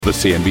The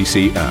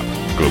CNBC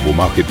app. Global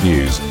market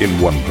news in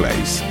one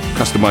place.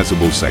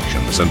 Customizable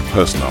sections and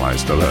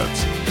personalized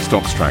alerts.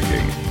 Stocks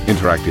tracking,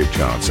 interactive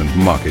charts and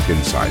market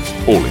insights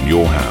all in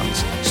your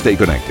hands. Stay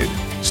connected.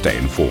 Stay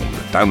informed.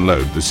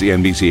 Download the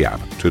CNBC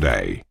app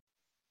today.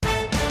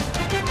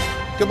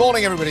 Good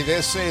morning, everybody.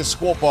 This is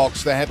Squawk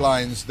Box. The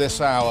headlines this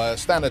hour.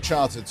 Standard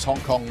Chartered's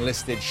Hong Kong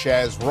listed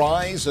shares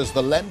rise as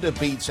the lender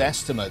beats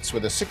estimates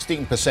with a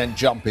 16%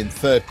 jump in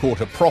third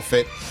quarter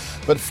profit,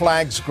 but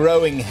flags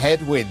growing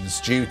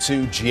headwinds due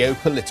to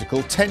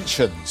geopolitical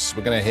tensions.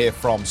 We're going to hear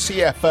from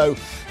CFO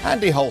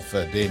Andy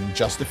Halford in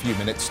just a few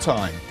minutes'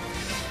 time.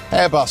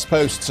 Airbus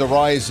posts a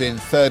rise in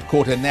third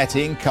quarter net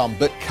income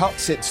but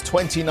cuts its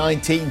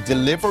 2019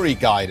 delivery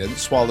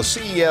guidance, while the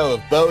CEO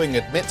of Boeing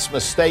admits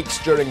mistakes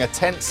during a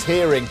tense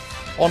hearing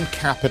on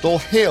Capitol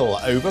Hill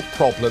over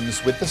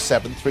problems with the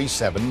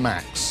 737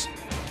 MAX.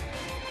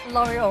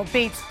 L'Oreal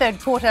beats third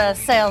quarter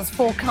sales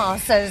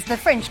forecasts as the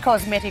French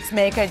cosmetics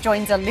maker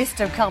joins a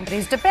list of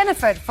companies to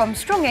benefit from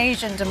strong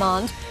Asian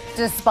demand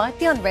despite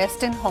the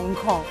unrest in Hong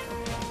Kong.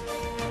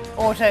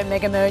 Auto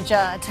mega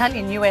merger.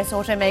 Italian-US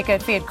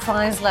automaker Fiat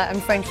Chrysler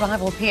and French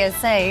rival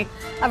PSA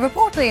are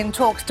reportedly in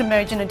talks to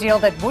merge in a deal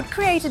that would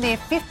create a near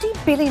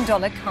 $50 billion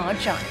car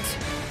giant.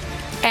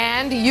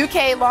 And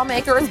UK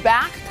lawmakers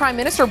back Prime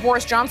Minister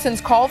Boris Johnson's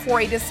call for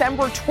a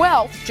December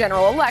 12th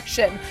general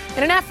election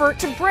in an effort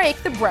to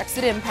break the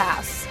Brexit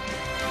impasse.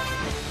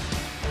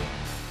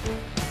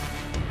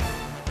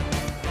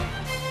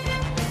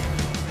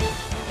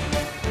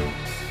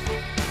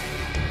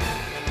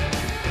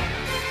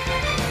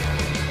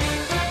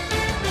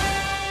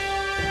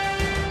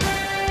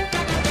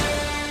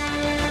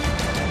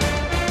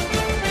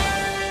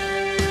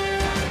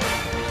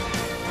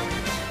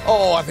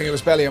 Oh, I think it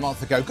was barely a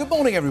month ago. Good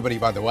morning, everybody,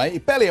 by the way.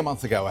 Barely a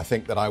month ago, I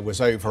think, that I was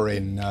over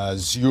in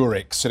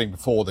Zurich, sitting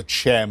before the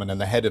chairman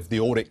and the head of the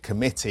audit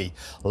committee,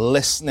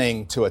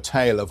 listening to a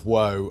tale of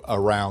woe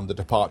around the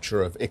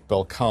departure of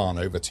Iqbal Khan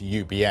over to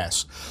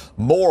UBS.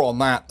 More on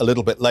that a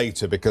little bit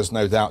later, because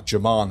no doubt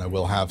Jemana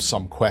will have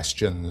some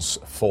questions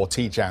for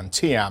Tidjane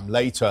Thiam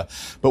later.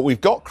 But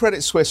we've got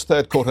Credit Suisse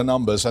third quarter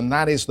numbers, and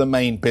that is the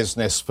main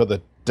business for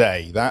the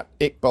day. That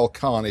Iqbal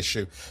Khan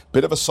issue,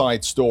 bit of a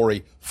side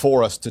story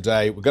for us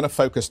today. We're going to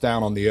focus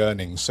down on the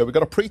earnings. So we've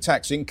got a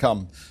pre-tax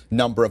income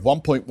number of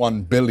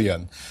 1.1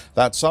 billion.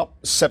 That's up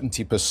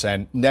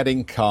 70%. Net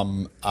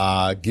income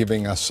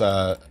giving us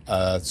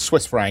a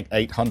Swiss franc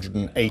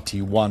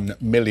 881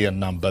 million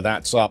number.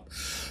 That's up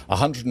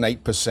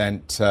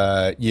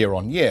 108% year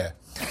on year.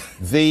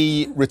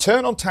 The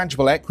return on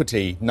tangible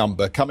equity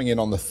number coming in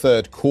on the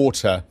third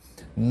quarter,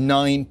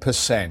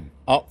 9%.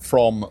 Up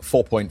from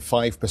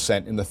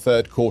 4.5% in the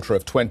third quarter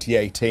of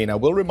 2018. I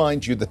will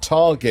remind you the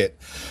target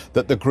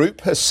that the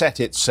group has set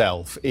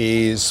itself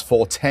is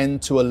for 10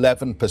 to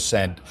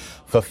 11%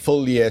 for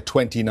full year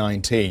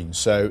 2019.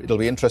 So it'll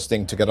be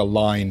interesting to get a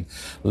line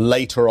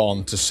later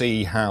on to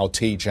see how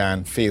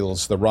Tidjane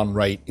feels the run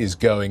rate is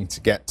going to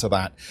get to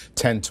that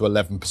 10 to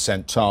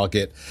 11%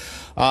 target.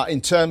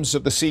 In terms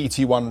of the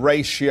CET1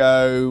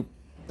 ratio,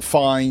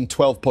 fine,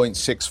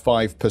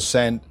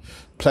 12.65%.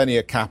 Plenty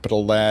of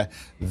capital there.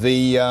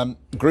 The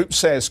group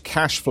says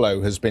cash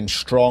flow has been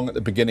strong at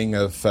the beginning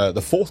of the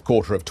fourth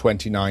quarter of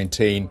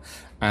 2019,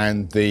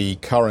 and the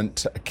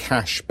current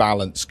cash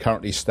balance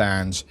currently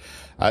stands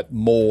at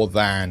more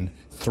than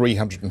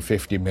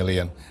 $350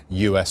 million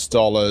US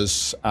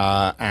dollars,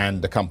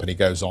 and the company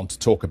goes on to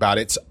talk about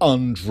its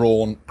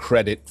undrawn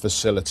credit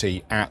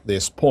facility at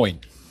this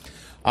point.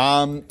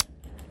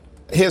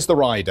 Here's the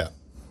rider.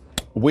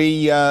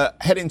 We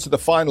head into the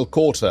final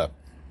quarter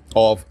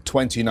of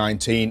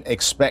 2019,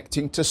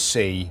 expecting to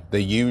see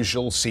the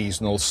usual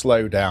seasonal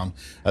slowdown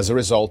as a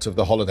result of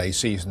the holiday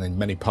season in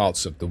many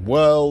parts of the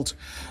world.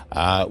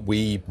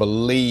 We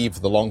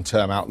believe the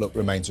long-term outlook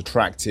remains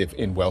attractive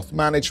in wealth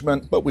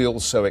management, but we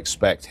also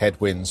expect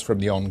headwinds from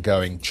the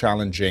ongoing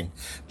challenging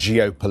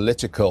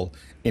geopolitical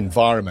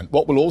environment.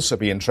 What will also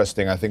be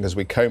interesting, I think, as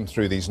we comb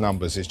through these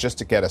numbers is just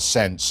to get a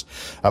sense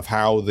of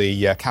how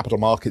the capital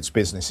markets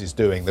business is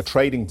doing. The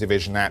trading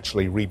division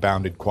actually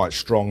rebounded quite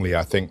strongly,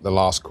 I think, the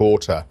last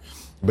quarter,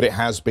 but it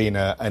has been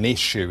an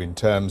issue in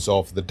terms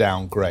of the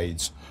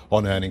downgrades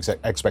on earnings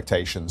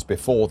expectations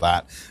before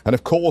that. And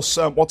of course,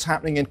 what's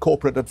happening in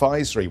corporate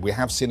advisory? We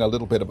have seen a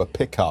little bit of a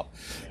pickup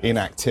in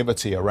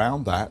activity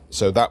around that.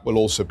 So that will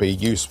also be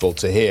useful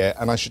to hear.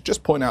 And I should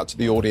just point out to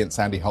the audience,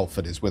 Andy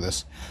Halford is with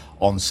us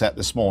on set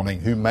this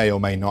morning, who may or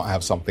may not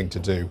have something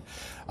to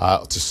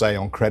say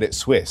on Credit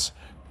Suisse.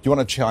 Do you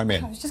want to chime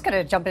in? I was just going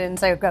to jump in and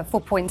say we've got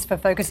 4 points for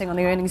focusing on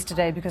the earnings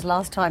today, because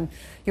last time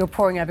you were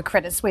pouring over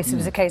Credit Suisse, it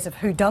was a case of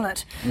who done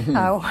it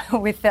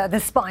with the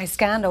spy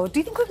scandal. Do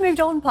you think we've moved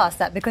on past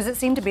that? Because it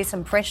seemed to be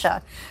some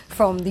pressure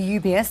from the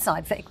UBS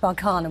side for Iqbal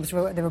Khan. It was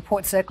the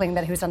report circling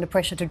that he was under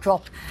pressure to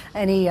drop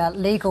any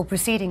legal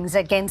proceedings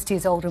against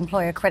his old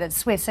employer, Credit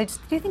Suisse. So do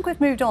you think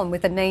we've moved on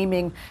with the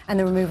naming and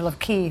the removal of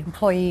key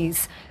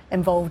employees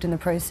involved in the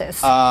process?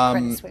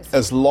 Credit Suisse?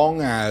 As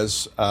long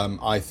as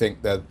I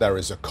think that there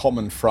is a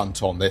common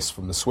front on this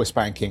from the Swiss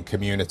banking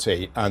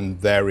community, and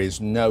there is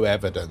no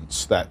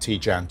evidence that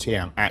Tidjane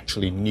Thiam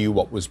actually knew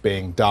what was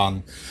being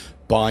done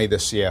by the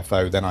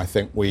CFO, then I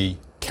think we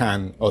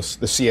can, or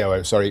the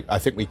COO, sorry, I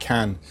think we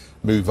can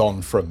move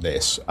on from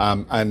this.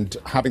 And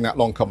having that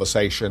long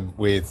conversation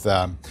with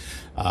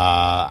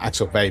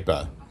Axel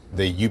Weber,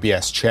 the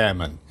UBS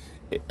chairman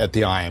at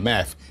the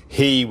IMF,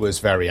 he was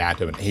very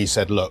adamant. He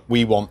said, look,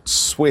 we want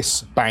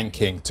Swiss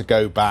banking to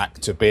go back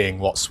to being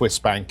what Swiss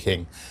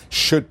banking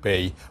should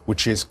be,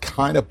 which is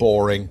kind of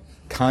boring,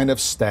 kind of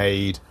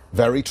staid,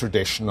 very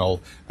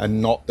traditional,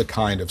 and not the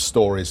kind of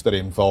stories that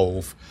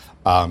involve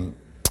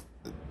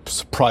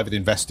private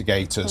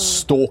investigators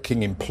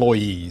stalking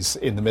employees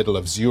in the middle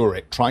of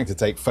Zurich, trying to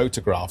take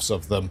photographs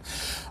of them,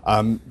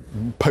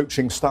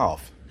 poaching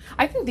staff.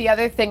 I think the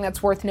other thing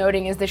that's worth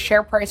noting is the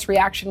share price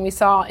reaction we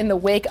saw in the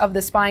wake of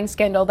the spying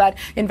scandal, that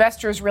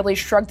investors really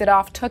shrugged it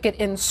off, took it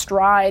in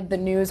stride, the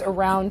news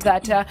around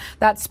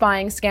that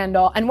spying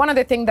scandal. And one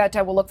other thing that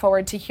we'll look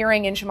forward to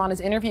hearing in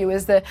Shimana's interview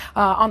is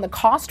on the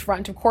cost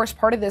front. Of course,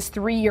 part of this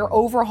 3-year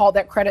overhaul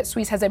that Credit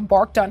Suisse has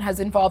embarked on has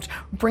involved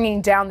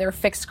bringing down their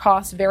fixed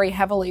costs very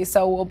heavily.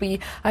 So we'll be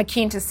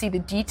keen to see the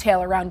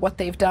detail around what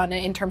they've done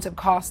in terms of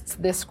costs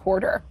this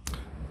quarter.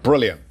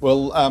 Brilliant.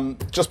 Well,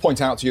 just point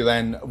out to you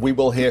then, we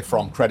will hear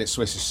from Credit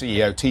Suisse's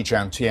CEO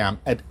Tidjane Thiam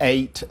at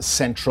 8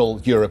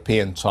 Central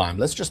European time.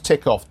 Let's just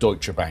tick off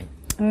Deutsche Bank.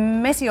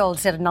 Messy old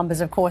set of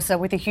numbers, of course,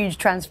 with a huge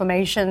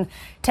transformation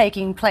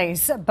taking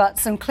place, but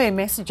some clear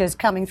messages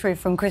coming through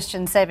from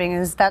Christian Sewing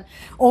is that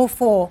all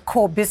 4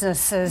 core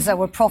businesses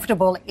were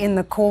profitable in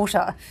the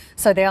quarter.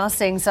 So they are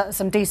seeing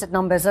some decent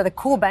numbers. The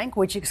core bank,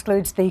 which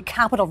excludes the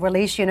capital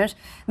release unit,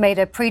 made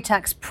a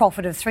pre-tax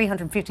profit of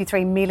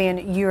 353 million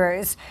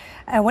euros.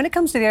 When it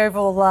comes to the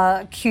overall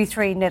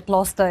Q3 net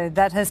loss, though,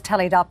 that has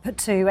tallied up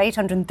to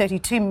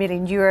 832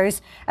 million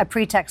euros, a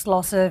pre-tax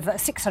loss of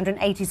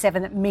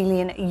 687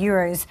 million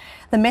euros.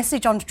 The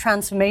message on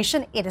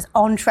transformation, it is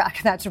on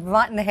track. That's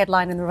right in the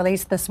headline in the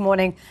release this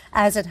morning,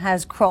 as it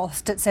has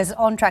crossed. It says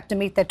on track to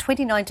meet their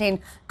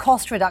 2019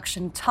 cost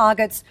reduction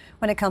targets.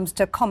 When it comes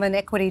to common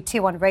equity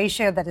Tier 1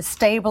 ratio, that is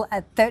stable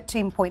at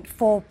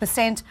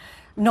 13.4%.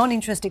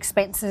 Non-interest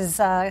expenses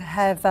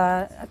have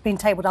been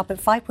tabled up at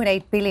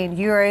 5.8 billion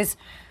euros.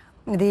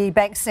 The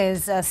bank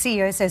says,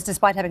 CEO says,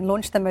 despite having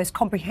launched the most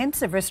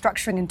comprehensive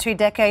restructuring in 2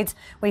 decades,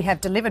 we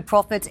have delivered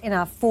profits in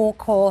our 4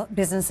 core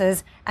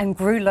businesses and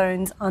grew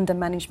loans under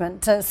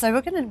management. So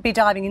we're going to be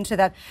diving into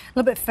that a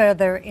little bit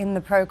further in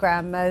the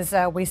programme as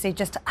we see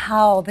just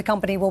how the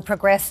company will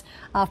progress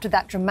after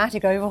that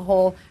dramatic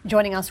overhaul.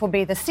 Joining us will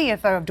be the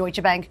CFO of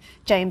Deutsche Bank,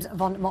 James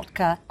von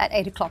Moltke, at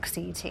 8 o'clock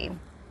CET.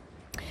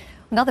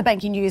 Another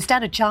banking news,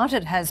 Standard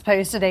Chartered has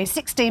posted a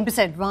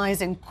 16% rise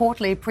in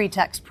quarterly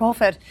pre-tax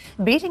profit,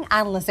 beating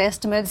analyst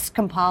estimates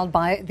compiled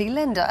by the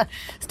lender.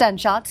 Standard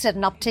Chartered said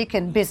an uptick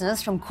in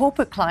business from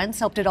corporate clients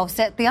helped it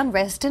offset the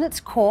unrest in its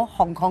core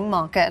Hong Kong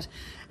market.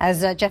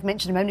 As Jeff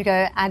mentioned a moment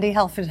ago, Andy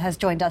Halford has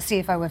joined us,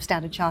 CFO of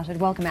Standard Chartered.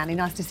 Welcome, Andy.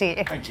 Nice to see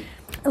you. Thank you.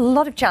 A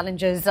lot of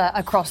challenges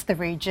across the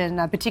region,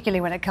 particularly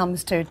when it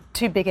comes to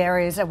 2 big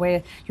areas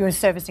where you're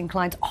servicing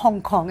clients.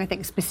 Hong Kong, I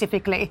think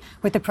specifically,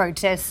 with the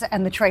protests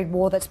and the trade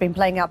war that's been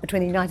playing out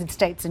between the United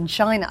States and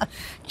China.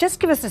 Just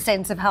give us a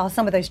sense of how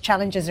some of those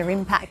challenges are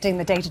impacting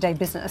the day-to-day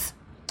business.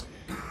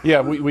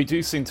 Yeah, we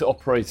do seem to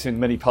operate in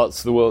many parts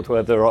of the world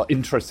where there are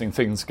interesting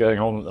things going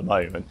on at the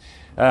moment.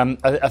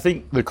 I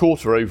think the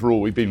quarter overall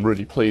we've been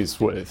really pleased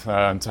with,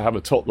 to have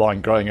a top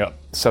line growing up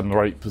 7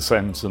 or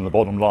 8% and the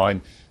bottom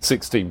line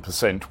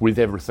 16% with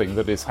everything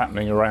that is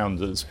happening around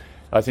us,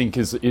 I think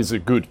is a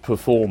good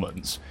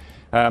performance.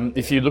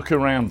 If you look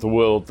around the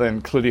world,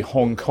 then clearly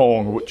Hong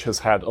Kong, which has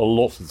had a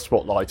lot of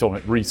spotlight on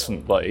it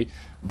recently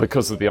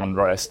because of the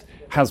unrest,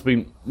 has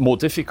been more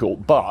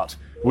difficult, but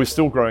we're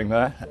still growing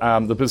there.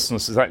 The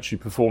business is actually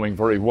performing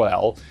very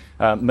well.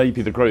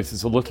 Maybe the growth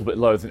is a little bit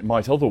lower than it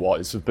might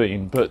otherwise have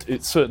been, but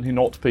it's certainly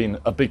not been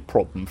a big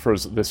problem for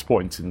us at this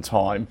point in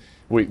time.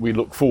 We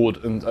look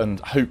forward and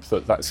hope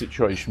that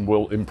situation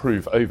will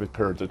improve over a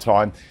period of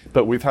time.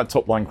 But we've had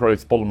top line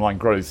growth, bottom line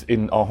growth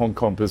in our Hong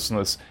Kong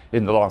business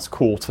in the last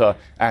quarter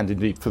and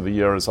indeed for the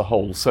year as a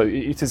whole. So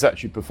it is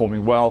actually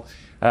performing well.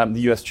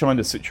 The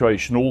US-China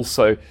situation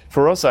also,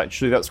 for us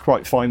actually, that's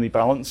quite finely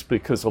balanced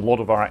because a lot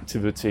of our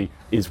activity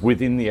is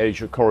within the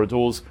Asia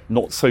corridors,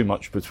 not so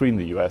much between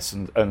the US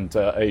and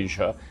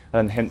Asia,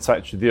 and hence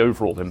actually the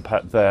overall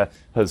impact there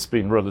has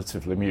been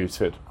relatively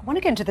muted. I want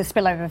to get into the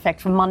spillover effect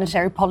from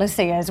monetary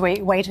policy as we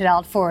waited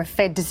out for a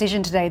Fed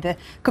decision today that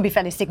could be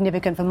fairly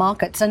significant for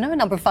markets. I know a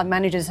number of fund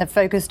managers have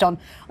focused on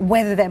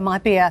whether there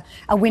might be a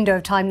window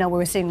of time now where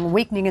we're seeing a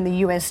weakening in the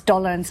US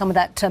dollar, and some of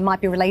that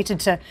might be related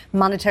to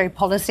monetary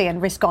policy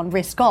and risk on,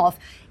 risk off.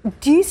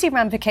 Do you see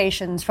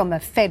ramifications from a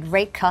Fed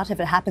rate cut if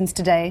it happens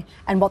today,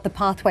 and what the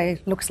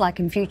pathway looks like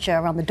in future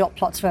around the dot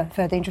plots for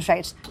further interest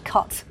rate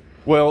cuts?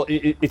 Well,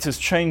 it has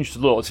changed a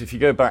lot. If you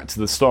go back to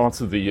the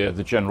start of the year,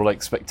 the general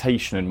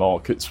expectation in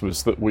markets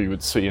was that we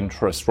would see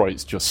interest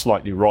rates just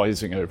slightly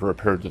rising over a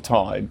period of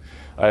time.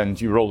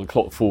 And you roll the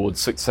clock forward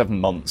 6-7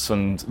 months,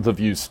 and the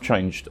views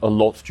changed a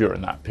lot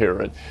during that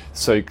period.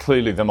 So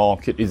clearly the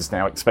market is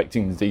now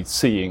expecting, indeed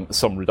seeing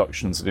some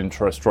reductions in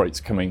interest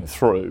rates coming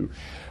through.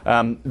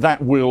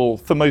 That will,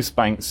 for most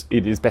banks,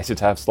 it is better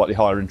to have slightly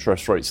higher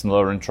interest rates than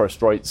lower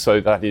interest rates.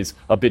 So that is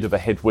a bit of a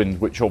headwind,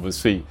 which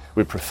obviously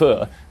we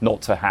prefer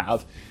not to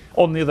have.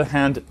 On the other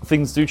hand,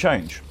 things do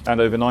change. And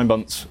over 9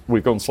 months,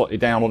 we've gone slightly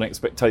down on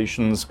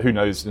expectations. Who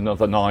knows, in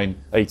another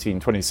 9, 18,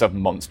 27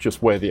 months,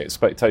 just where the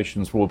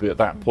expectations will be at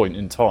that point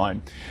in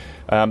time.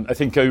 I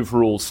think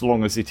overall, so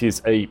long as it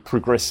is a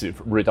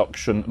progressive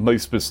reduction,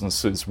 most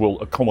businesses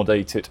will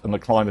accommodate it and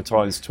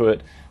acclimatise to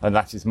it, and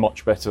that is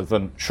much better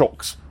than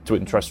shocks to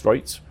interest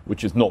rates,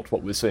 which is not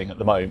what we're seeing at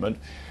the moment.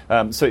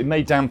 So it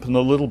may dampen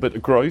a little bit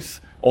of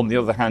growth. On the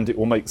other hand, it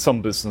will make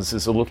some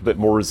businesses a little bit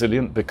more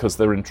resilient because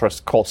their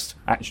interest costs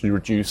actually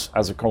reduce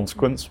as a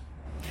consequence.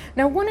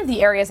 Now, one of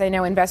the areas I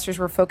know investors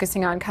were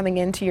focusing on coming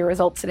into your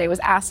results today was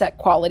asset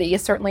quality,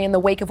 certainly in the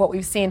wake of what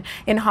we've seen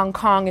in Hong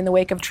Kong, in the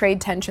wake of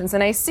trade tensions.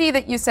 And I see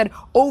that you said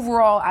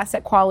overall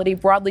asset quality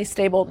broadly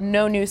stable,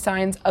 no new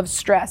signs of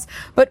stress.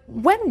 But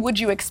when would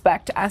you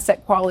expect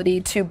asset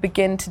quality to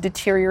begin to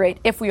deteriorate,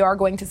 if we are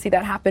going to see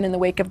that happen in the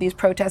wake of these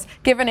protests,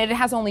 given it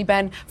has only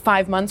been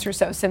 5 months or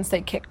so since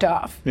they kicked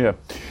off? Yeah.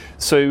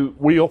 So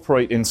we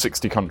operate in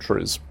 60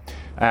 countries.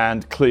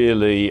 And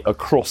clearly,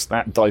 across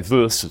that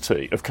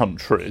diversity of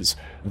countries,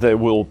 there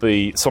will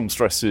be some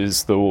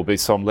stresses, there will be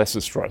some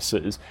lesser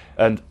stresses.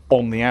 And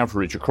on the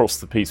average, across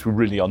the piece, we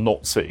really are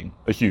not seeing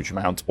a huge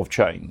amount of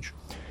change.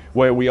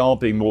 Where we are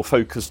being more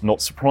focused,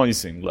 not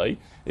surprisingly,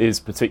 is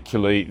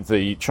particularly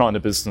the China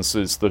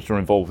businesses that are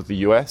involved with the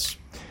US.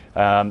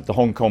 The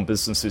Hong Kong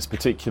businesses,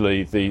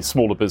 particularly the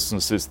smaller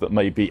businesses that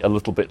may be a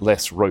little bit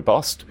less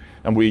robust,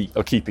 and we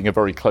are keeping a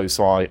very close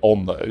eye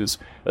on those.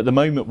 At the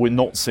moment, we're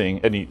not seeing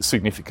any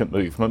significant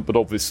movement, but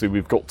obviously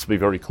we've got to be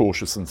very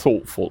cautious and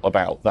thoughtful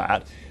about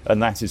that, and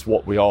that is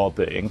what we are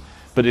being.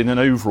 But in an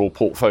overall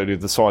portfolio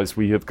the size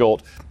we have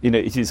got,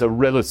 it is a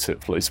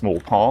relatively small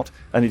part,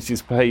 and it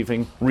is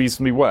behaving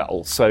reasonably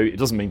well. So it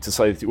doesn't mean to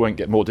say that it won't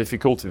get more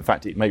difficult. In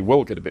fact, it may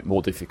well get a bit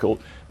more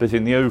difficult, but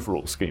in the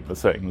overall scheme of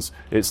things,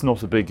 it's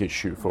not a big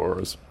issue for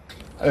us.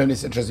 And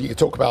it's interesting, you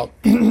talk about,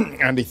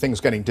 Andy, things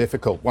getting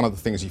difficult. One of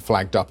the things you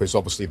flagged up is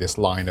obviously this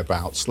line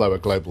about slower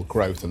global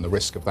growth and the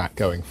risk of that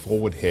going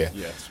forward here.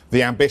 Yes.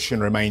 The ambition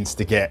remains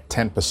to get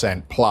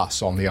 10%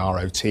 plus on the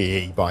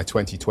ROTE by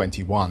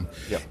 2021.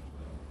 Yep.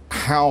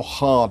 How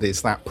hard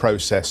is that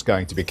process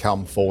going to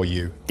become for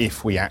you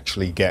if we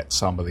actually get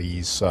some of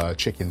these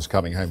chickens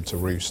coming home to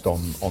roost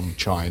on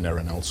China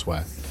and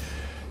elsewhere?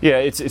 Yeah,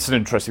 it's an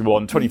interesting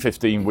one.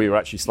 2015, we were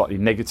actually slightly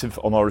negative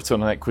on our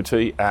return on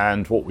equity,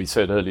 and what we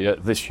said earlier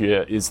this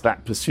year is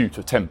that pursuit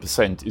of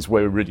 10% is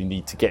where we really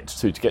need to get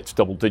to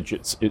double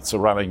digits. It's a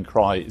rallying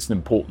cry. It's an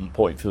important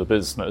point for the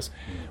business.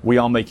 We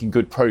are making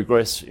good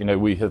progress.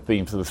 We have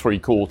been for the 3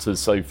 quarters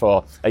so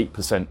far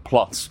 8%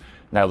 plus.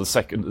 Now,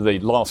 the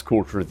last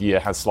quarter of the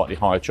year has slightly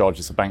higher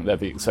charges of bank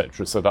levy,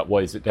 etc., so that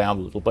weighs it down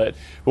a little bit.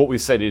 What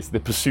we've said is the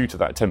pursuit of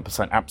that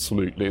 10%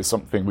 absolutely is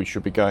something we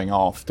should be going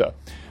after.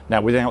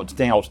 Now, without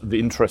doubt, the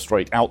interest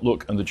rate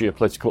outlook and the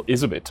geopolitical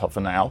is a bit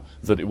tougher now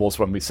than it was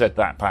when we said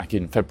that back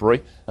in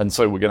February, and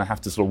so we're going to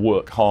have to sort of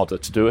work harder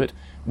to do it.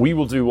 We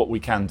will do what we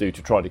can do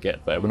to try to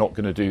get there. We're not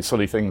going to do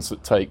silly things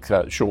that take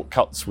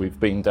shortcuts. We've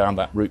been down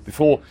that route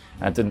before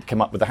and didn't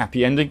come up with a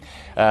happy ending.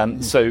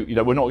 So,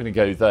 we're not going to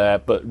go there,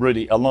 but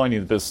really aligning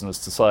the business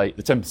to say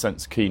the 10%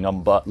 is a key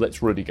number,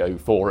 let's really go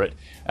for it.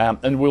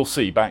 And we'll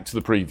see, back to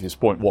the previous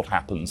point, what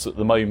happens. At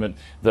the moment,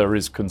 there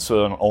is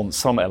concern on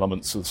some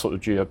elements of sort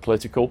of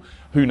geopolitical.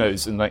 Who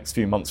knows in the next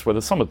few months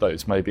whether some of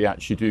those maybe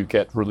actually do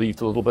get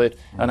relieved a little bit,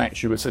 and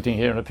actually we're sitting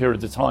here in a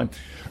period of time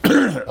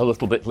a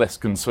little bit less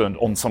concerned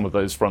on some of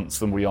those fronts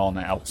than we are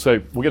now.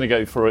 So we're going to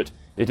go for it.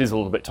 It is a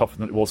little bit tougher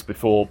than it was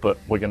before, but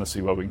we're going to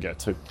see where we can get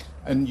to.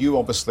 And you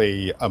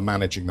obviously are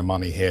managing the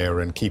money here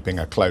and keeping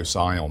a close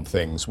eye on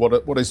things.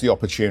 What is the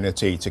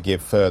opportunity to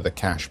give further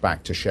cash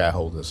back to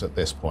shareholders at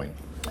this point?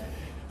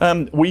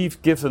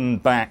 We've given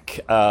back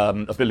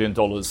 $1 billion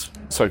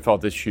so far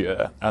this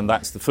year, and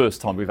that's the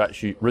first time we've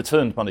actually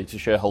returned money to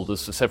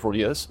shareholders for several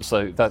years,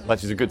 so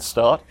that is a good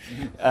start.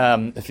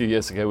 A few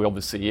years ago, we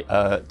obviously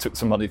took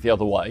some money the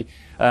other way.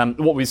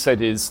 What we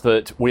said is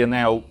that we are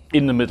now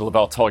in the middle of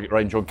our target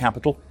range on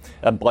capital,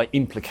 and by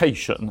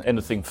implication,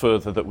 anything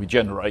further that we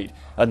generate,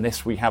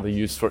 unless we have a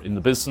use for it in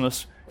the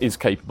business, is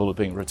capable of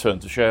being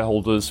returned to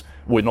shareholders.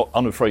 We're not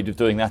unafraid of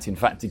doing that. In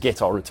fact, to get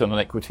our return on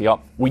equity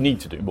up, we need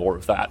to do more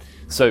of that.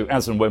 So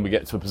as and when we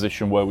get to a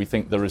position where we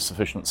think there is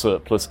sufficient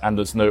surplus and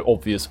there's no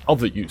obvious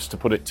other use to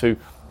put it to,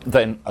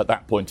 then at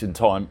that point in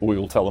time, we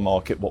will tell the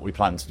market what we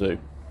plan to do.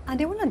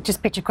 Andy, I want to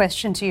just pitch a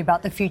question to you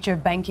about the future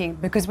of banking,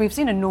 because we've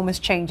seen enormous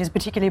changes,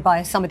 particularly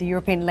by some of the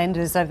European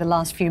lenders over the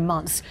last few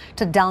months,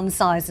 to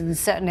downsize in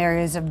certain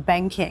areas of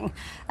banking.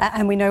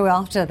 And we know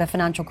after the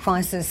financial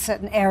crisis,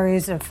 certain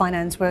areas of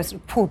finance were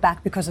sort of pulled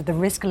back because of the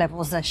risk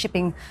levels,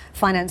 shipping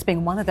finance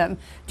being one of them.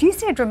 Do you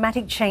see a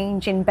dramatic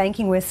change in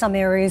banking where some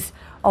areas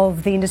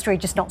of the industry are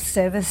just not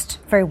serviced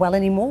very well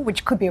anymore,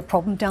 which could be a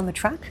problem down the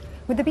track?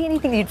 Would there be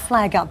anything you'd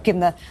flag up, given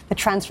the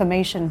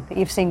transformation that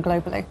you've seen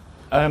globally?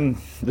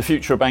 The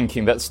future of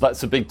banking,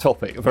 that's a big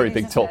topic, a very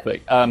big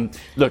topic.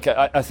 Look,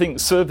 I think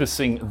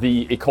servicing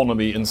the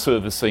economy and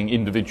servicing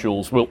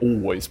individuals will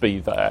always be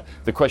there.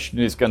 The question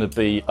is going to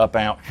be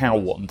about how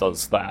one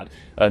does that,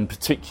 and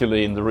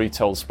particularly in the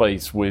retail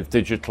space with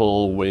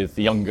digital, with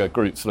the younger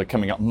groups that are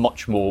coming up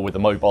much more with a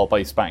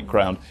mobile-based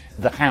background,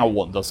 the how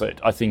one does it,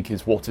 I think,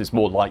 is what is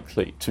more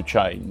likely to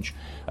change.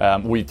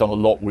 We've done a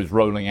lot with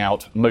rolling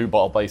out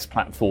mobile-based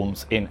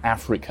platforms in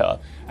Africa,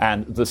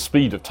 and the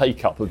speed of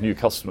take-up of new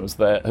customers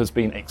there has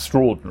been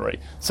extraordinary.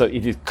 So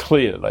it is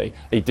clearly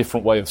a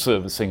different way of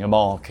servicing a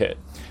market.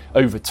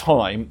 Over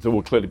time, there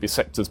will clearly be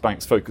sectors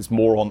banks focus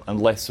more on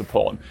and less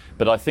upon.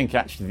 But I think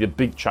actually the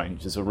big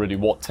changes are really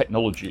what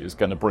technology is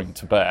going to bring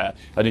to bear.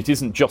 And it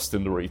isn't just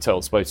in the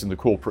retail space, in the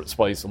corporate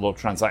space, a lot of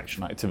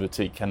transaction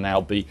activity can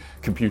now be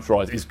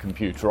computerized, is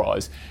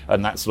computerized.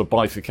 And that sort of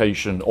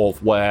bifurcation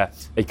of where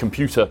a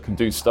computer can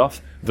do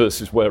stuff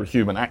versus where a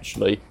human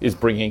actually is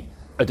bringing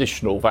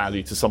additional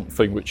value to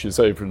something which is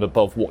over and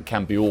above what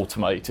can be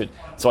automated.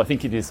 So I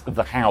think it is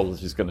the how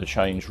that is going to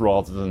change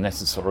rather than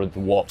necessarily the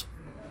what.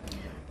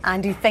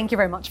 Andy, thank you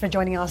very much for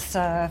joining us.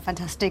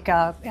 Fantastic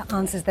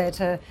answers there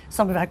to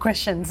some of our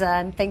questions.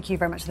 And thank you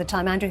very much for the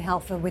time. Andrew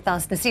Halford with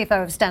us, the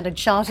CFO of Standard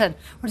Chartered.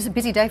 What is a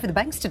busy day for the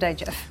banks today,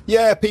 Jeff?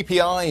 Yeah,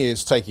 PPI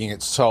is taking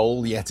its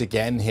toll yet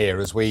again here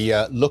as we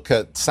look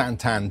at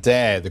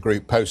Santander, the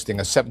group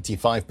posting a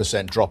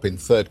 75% drop in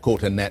third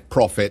quarter net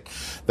profit.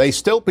 They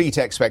still beat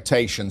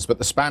expectations, but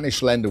the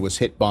Spanish lender was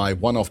hit by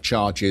one-off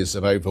charges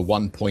of over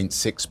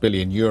 1.6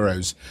 billion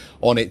euros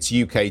on its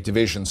UK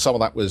division. Some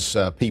of that was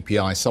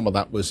PPI, some of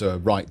that was a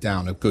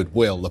write-down of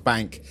goodwill. The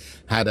bank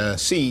had a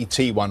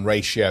CET1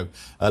 ratio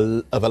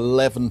of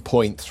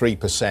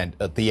 11.3%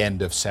 at the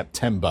end of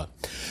September.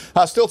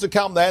 Still to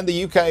come then,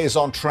 the UK is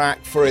on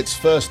track for its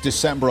first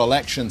December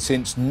election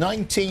since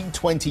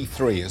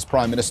 1923 as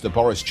Prime Minister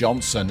Boris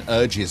Johnson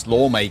urges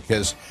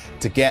lawmakers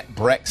to get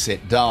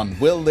Brexit done.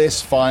 Will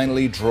this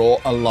finally draw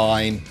a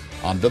line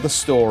under the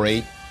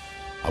story?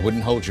 I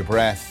wouldn't hold your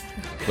breath.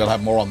 We'll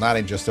have more on that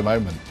in just a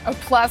moment.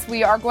 Plus,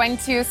 we are going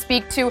to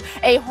speak to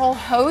a whole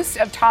host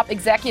of top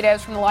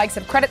executives from the likes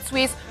of Credit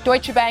Suisse,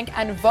 Deutsche Bank,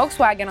 and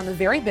Volkswagen on the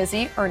very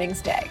busy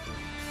earnings day.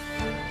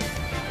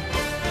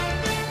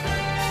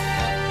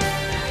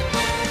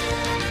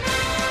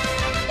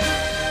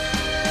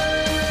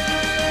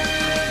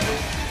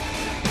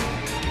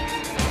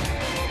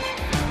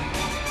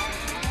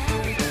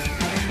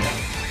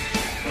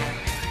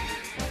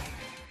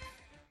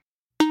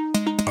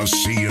 A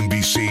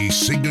CNBC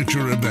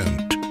signature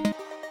event.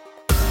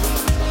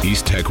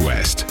 East Tech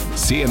West,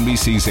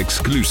 CNBC's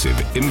exclusive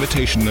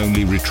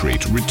invitation-only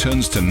retreat,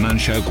 returns to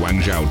Nanshao,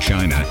 Guangzhou,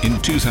 China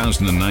in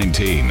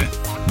 2019.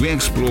 We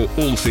explore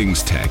all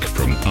things tech,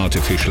 from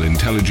artificial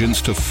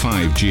intelligence to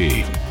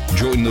 5G.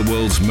 Join the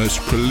world's most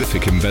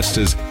prolific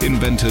investors,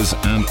 inventors,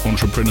 and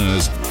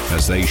entrepreneurs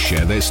as they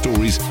share their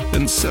stories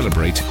and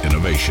celebrate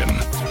innovation.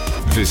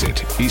 Visit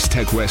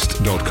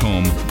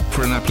easttechwest.com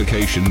for an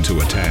application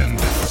to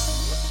attend.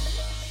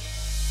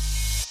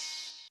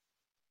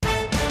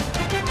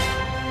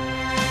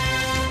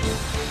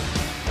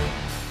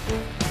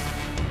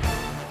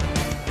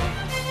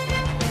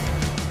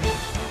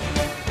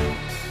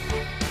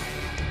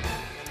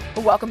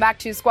 Welcome back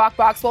to Squawk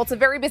Box. Well, it's a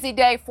very busy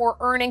day for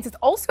earnings. It's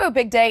also a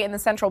big day in the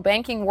central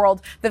banking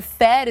world. The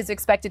Fed is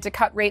expected to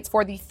cut rates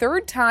for the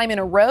third time in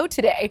a row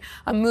today,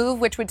 a move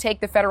which would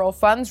take the federal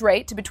funds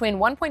rate to between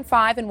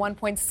 1.5 and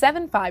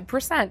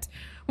 1.75%.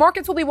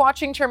 Markets will be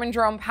watching Chairman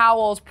Jerome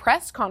Powell's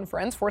press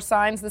conference for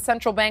signs the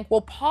central bank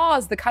will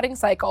pause the cutting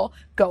cycle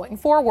going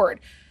forward.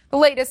 The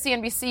latest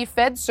CNBC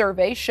Fed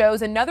survey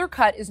shows another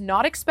cut is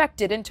not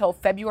expected until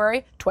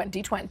February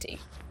 2020.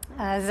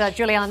 As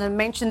Juliana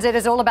mentions, it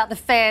is all about the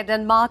Fed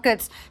and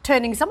markets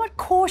turning somewhat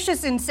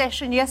cautious in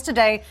session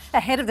yesterday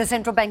ahead of the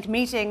central bank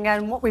meeting.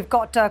 And what we've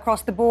got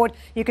across the board,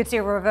 you could see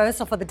a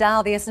reversal for the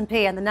Dow, the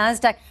S&P and the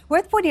Nasdaq.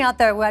 Worth pointing out,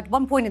 though, at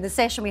one point in the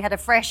session, we had a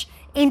fresh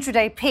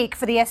intraday peak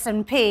for the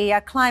S&P,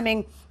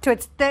 climbing to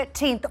its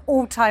 13th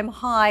all-time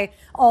high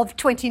of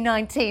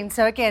 2019.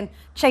 So again,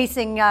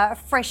 chasing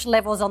fresh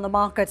levels on the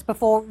markets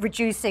before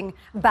reducing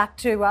back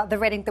to the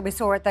reading that we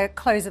saw at the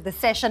close of the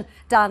session,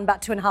 down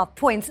about 2.5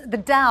 points. The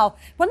Dow,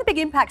 one of the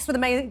big impacts for the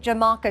major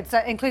markets,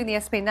 including the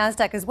S&P and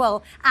Nasdaq as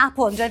well.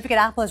 Apple, and don't forget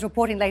Apple is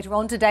reporting later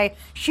on today,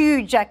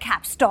 huge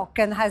cap stock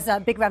and has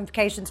big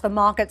ramifications for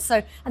markets.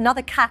 So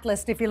another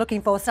catalyst if you're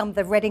looking for some of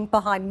the reading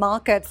behind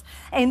markets.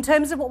 In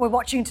terms of what we're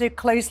watching too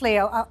closely,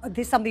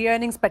 some of the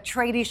earnings, but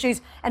trade issues,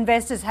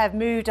 investors have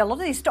moved a lot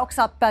of these stocks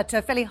up to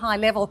a fairly high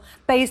level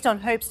based on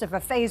hopes of a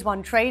phase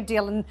one trade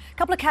deal. And a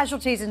couple of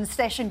casualties in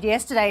session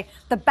yesterday.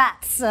 The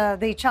BATs,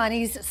 the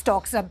Chinese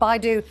stocks,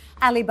 Baidu,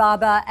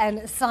 Alibaba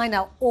and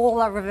Sina,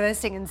 all are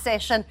reversing in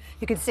session.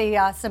 You can see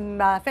some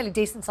fairly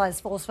decent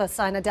sized falls for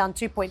Sina, down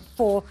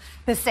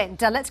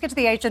 2.4%. Let's get to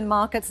the Asian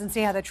markets and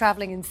see how they're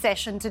travelling in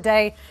session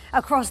today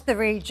across the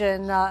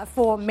region.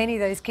 For many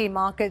of those key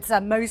markets,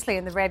 mostly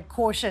in the red,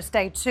 cautious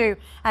day two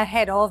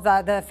ahead of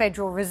the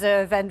Federal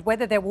Reserve and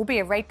whether there will be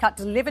a rate cut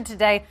delivered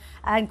today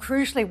and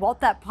crucially what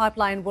that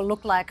pipeline will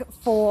look like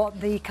for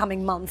the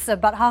coming months.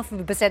 About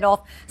 0.5%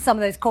 off some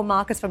of those core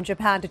markets from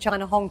Japan to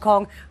China, Hong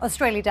Kong,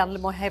 Australia down a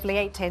little more heavily,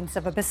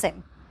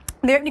 0.8%.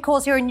 The opening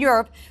calls here in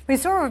Europe, we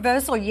saw a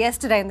reversal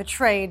yesterday in the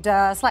trade,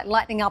 slight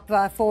lightening up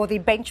for the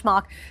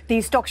benchmark. The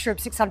Stoxx Europe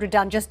 600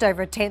 down just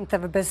over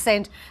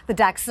 0.1%. The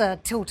DAX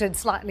tilted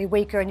slightly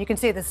weaker. And you can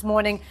see this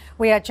morning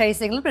we are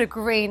chasing a little bit of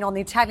green on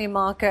the Italian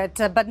market,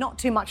 but not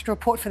too much to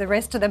report for the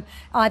rest of them,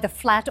 either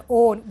flat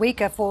or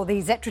weaker for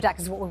the Xetra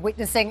DAX is what we're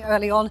witnessing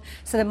early on.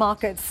 So the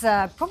market's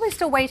probably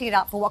still waiting it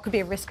up for what could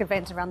be a risk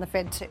event around the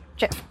Fed too.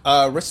 Jeff?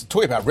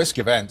 Talking about risk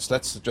events,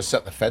 let's just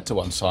set the Fed to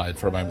one side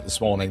for a moment this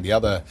morning. The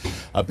other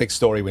big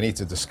story we need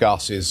to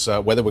discuss is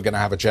whether we're going to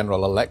have a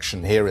general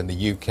election here in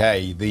the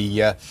UK.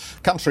 The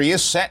country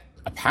is set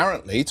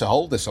apparently to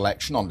hold this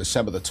election on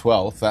December the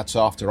 12th. That's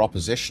after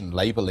opposition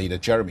Labour leader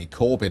Jeremy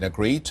Corbyn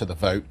agreed to the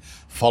vote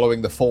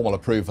following the formal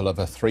approval of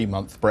a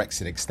 3-month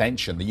Brexit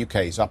extension. The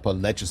UK's upper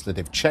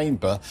legislative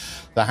chamber,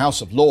 the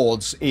House of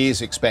Lords,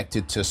 is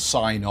expected to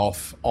sign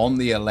off on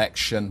the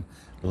election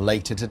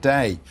later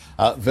today.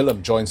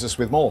 Willem joins us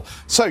with more.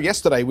 So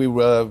yesterday we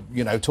were,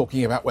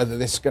 talking about whether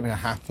this is going to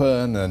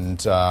happen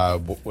and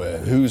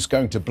who's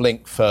going to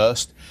blink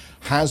first.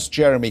 Has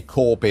Jeremy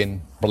Corbyn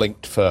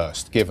blinked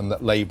first, given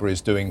that Labour is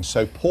doing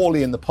so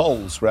poorly in the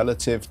polls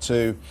relative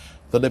to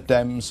the Lib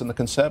Dems and the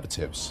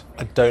Conservatives?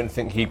 I don't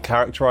think he'd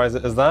characterise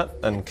it as that.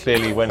 And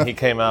clearly when he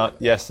came out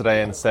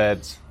yesterday and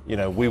said,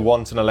 we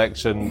want an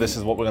election, this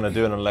is what we're going to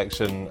do in an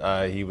election,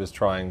 he was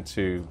trying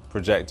to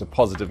project a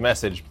positive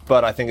message.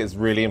 But I think it's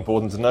really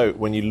important to note,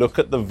 when you look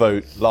at the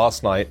vote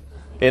last night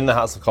in the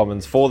House of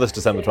Commons for this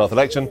December 12th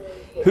election,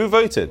 who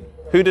voted?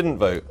 Who didn't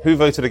vote? Who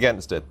voted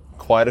against it?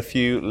 Quite a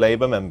few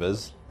Labour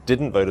members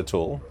didn't vote at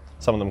all.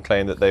 Some of them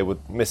claimed that they were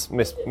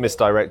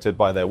misdirected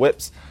by their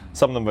whips.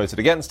 Some of them voted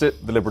against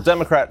it. The Liberal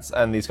Democrats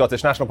and the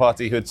Scottish National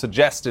Party, who had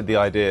suggested the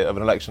idea of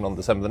an election on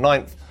December the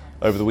 9th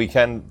over the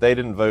weekend, they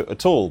didn't vote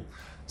at all.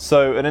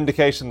 So an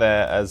indication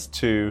there as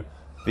to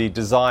the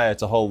desire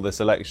to hold this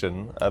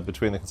election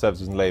between the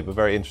Conservatives and Labour.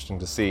 Very interesting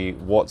to see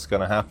what's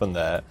going to happen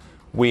there.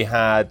 We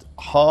had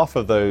half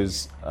of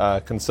those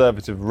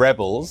Conservative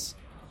rebels.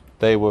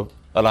 They were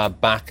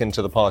allowed back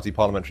into the party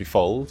parliamentary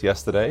fold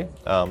yesterday.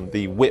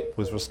 The whip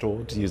was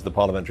restored, to use the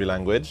parliamentary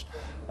language.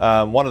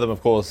 One of them,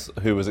 of course,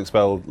 who was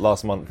expelled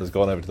last month, has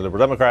gone over to the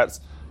Liberal Democrats.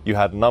 You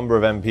had a number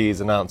of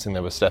MPs announcing they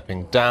were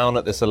stepping down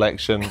at this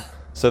election.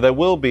 So there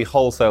will be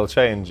wholesale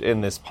change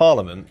in this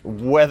parliament.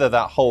 Whether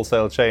that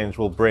wholesale change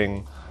will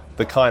bring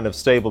the kind of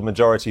stable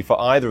majority for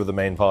either of the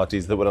main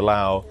parties that would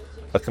allow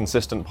a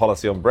consistent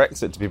policy on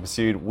Brexit to be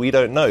pursued, we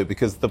don't know,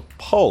 because the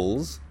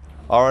polls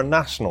are a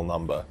national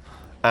number.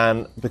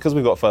 And because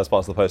we've got first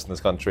past the post in this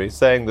country,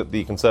 saying that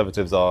the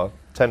Conservatives are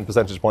 10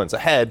 percentage points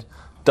ahead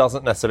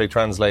doesn't necessarily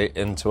translate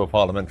into a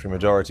parliamentary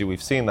majority.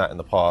 We've seen that in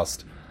the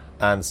past.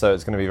 And so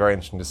it's going to be very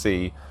interesting to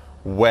see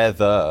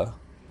whether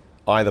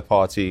either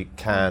party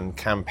can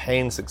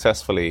campaign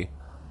successfully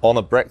on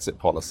a Brexit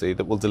policy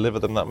that will deliver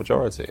them that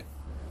majority.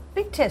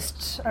 Big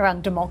test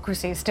around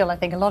democracy still, I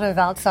think. A lot of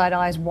outside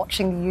eyes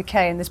watching the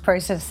UK in this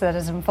process that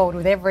has unfolded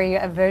with every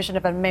version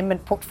of an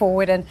amendment put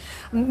forward and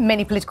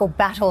many political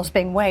battles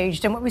being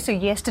waged. And what we saw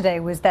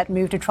yesterday was that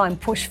move to try and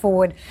push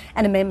forward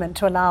an amendment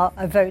to allow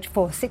a vote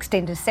for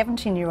 16 to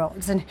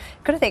 17-year-olds. And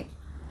you've got to think,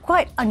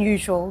 quite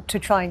unusual to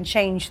try and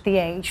change the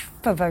age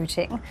for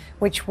voting,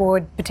 which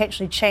would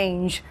potentially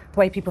change the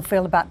way people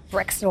feel about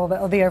Brexit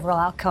or the overall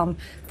outcome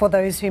for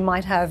those who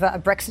might have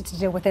a Brexit to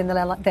deal with in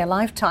their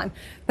lifetime.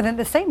 But at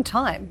the same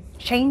time,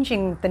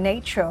 changing the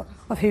nature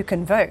of who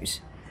can vote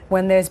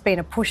when there's been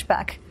a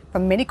pushback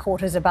from many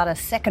quarters about a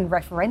second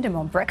referendum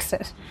on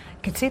Brexit.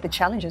 You can see the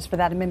challenges for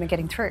that amendment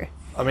getting through.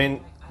 I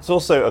mean, it's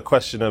also a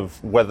question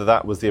of whether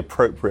that was the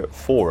appropriate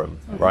forum,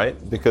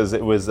 right? Because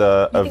it was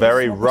a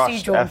very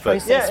rushed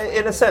effort. Yeah,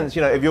 in a sense,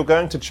 if you're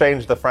going to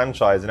change the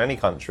franchise in any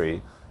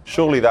country,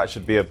 surely that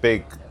should be a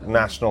big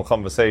national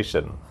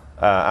conversation,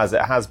 as it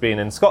has been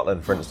in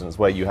Scotland, for instance,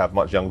 where you have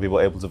much younger people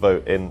able to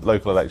vote in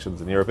local elections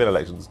and European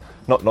elections,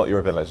 not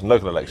European elections,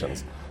 local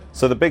elections.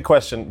 So the big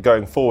question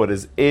going forward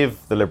is,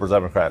 if the Liberal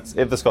Democrats,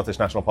 if the Scottish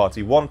National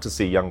Party want to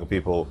see younger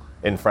people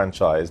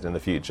enfranchised in the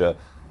future,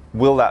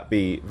 will that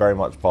be very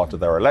much part of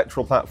their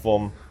electoral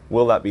platform?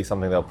 Will that be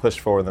something they'll push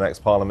for in the next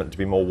parliament to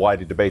be more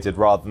widely debated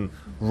rather than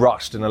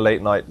rushed in a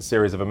late night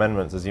series of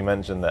amendments, as you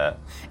mentioned there?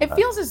 It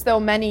feels as though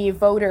many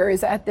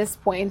voters at this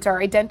point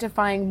are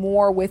identifying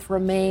more with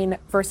Remain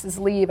versus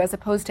Leave as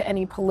opposed to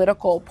any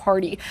political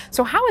party.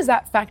 So how is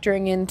that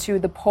factoring into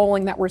the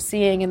polling that we're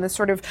seeing and the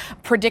sort of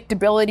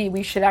predictability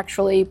we should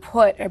actually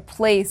put a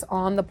place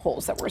on the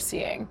polls that we're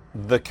seeing?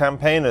 The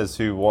campaigners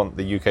who want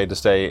the UK to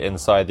stay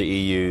inside the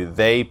EU,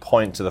 they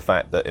point to the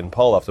fact that in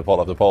poll after poll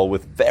after poll,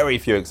 with very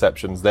few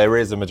exceptions, there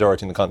is a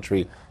majority in the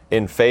country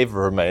in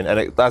favour of Remain, and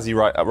it, as you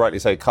rightly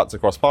say, cuts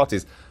across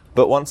parties.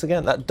 But once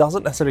again, that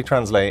doesn't necessarily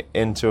translate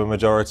into a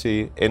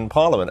majority in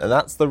Parliament, and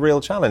that's the real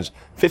challenge.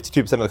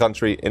 52% of the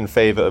country in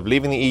favour of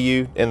leaving the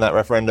EU in that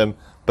referendum,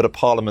 but a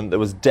Parliament that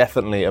was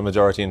definitely a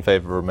majority in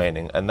favour of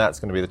remaining, and that's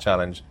going to be the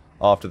challenge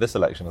after this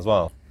election as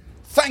well.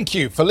 Thank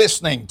you for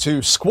listening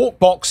to Squawk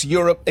Box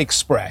Europe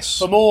Express.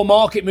 For more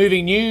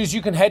market-moving news,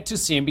 you can head to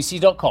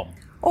cnbc.com.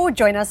 Or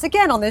join us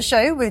again on the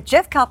show with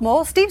Jeff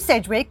Cutmore, Steve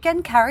Sedgwick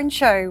and Karen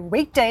Cho,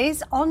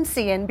 weekdays on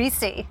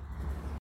CNBC.